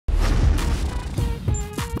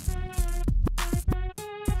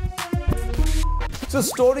So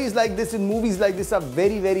stories like this in movies like this are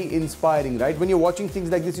very, very inspiring, right? When you're watching things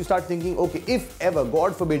like this, you start thinking, okay, if ever,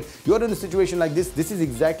 God forbid, you're in a situation like this is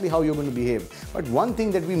exactly how you're going to behave. But one thing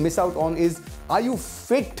that we miss out on is, are you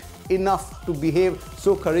fit enough to behave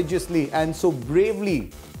so courageously and so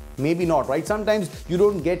bravely? Maybe not, right? Sometimes you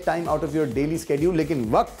don't get time out of your daily schedule, लेकिन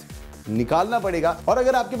वक्त निकालना पड़ेगा. और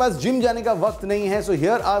अगर आपके पास gym जाने का वक्त नहीं है, so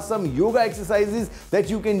here are some yoga exercises that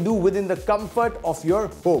you can do within the comfort of your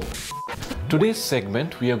home. Today's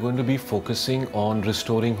segment, we are going to be focusing on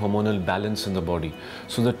restoring hormonal balance in the body.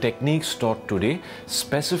 So the techniques taught today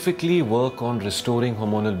specifically work on restoring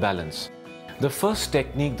hormonal balance. The first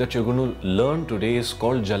technique that you're going to learn today is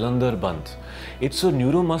called Jalandhar Bandh. It's a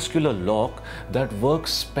neuromuscular lock that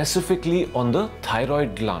works specifically on the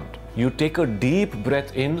thyroid gland. You take a deep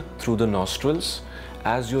breath in through the nostrils.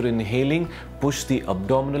 As you're inhaling, push the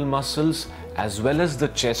abdominal muscles as well as the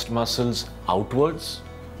chest muscles outwards.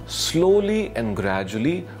 Slowly and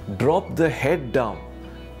gradually drop the head down.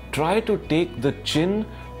 Try to take the chin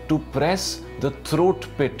to press the throat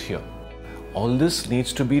pit here. All this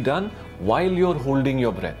needs to be done while you're holding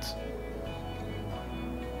your breath.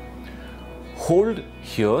 Hold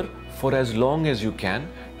here for as long as you can.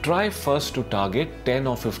 Try first to target 10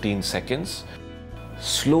 or 15 seconds.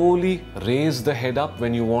 Slowly raise the head up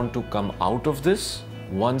when you want to come out of this.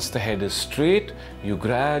 Once the head is straight, you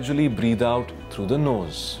gradually breathe out through the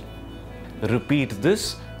nose. Repeat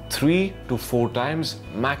this 3 to 4 times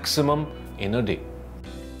maximum in a day.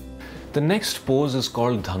 The next pose is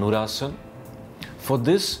called Dhanurasana. For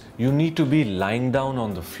this, you need to be lying down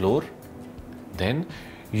on the floor. Then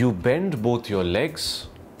you bend both your legs.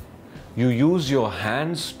 You use your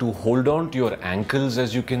hands to hold on to your ankles,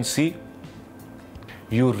 as you can see.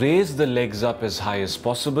 You raise the legs up as high as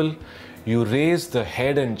possible. You raise the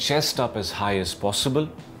head and chest up as high as possible.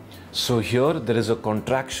 So here there is a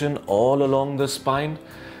contraction all along the spine.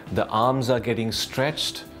 The arms are getting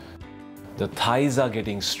stretched. The thighs are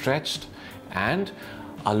getting stretched. And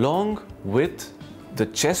along with the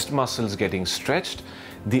chest muscles getting stretched,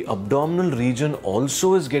 the abdominal region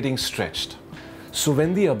also is getting stretched. So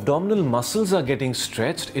when the abdominal muscles are getting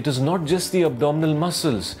stretched, it is not just the abdominal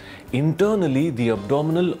muscles. Internally, the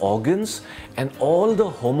abdominal organs and all the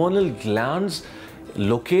hormonal glands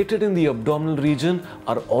located in the abdominal region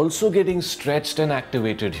are also getting stretched and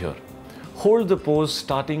activated here. Hold the pose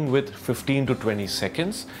starting with 15 to 20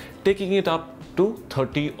 seconds, taking it up to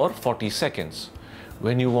 30 or 40 seconds.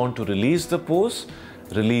 When you want to release the pose,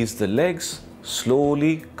 release the legs,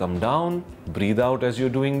 slowly come down, breathe out as you're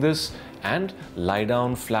doing this, and lie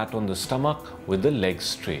down flat on the stomach with the legs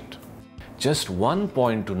straight. Just one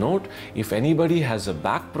point to note, if anybody has a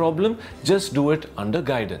back problem, just do it under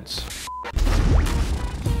guidance.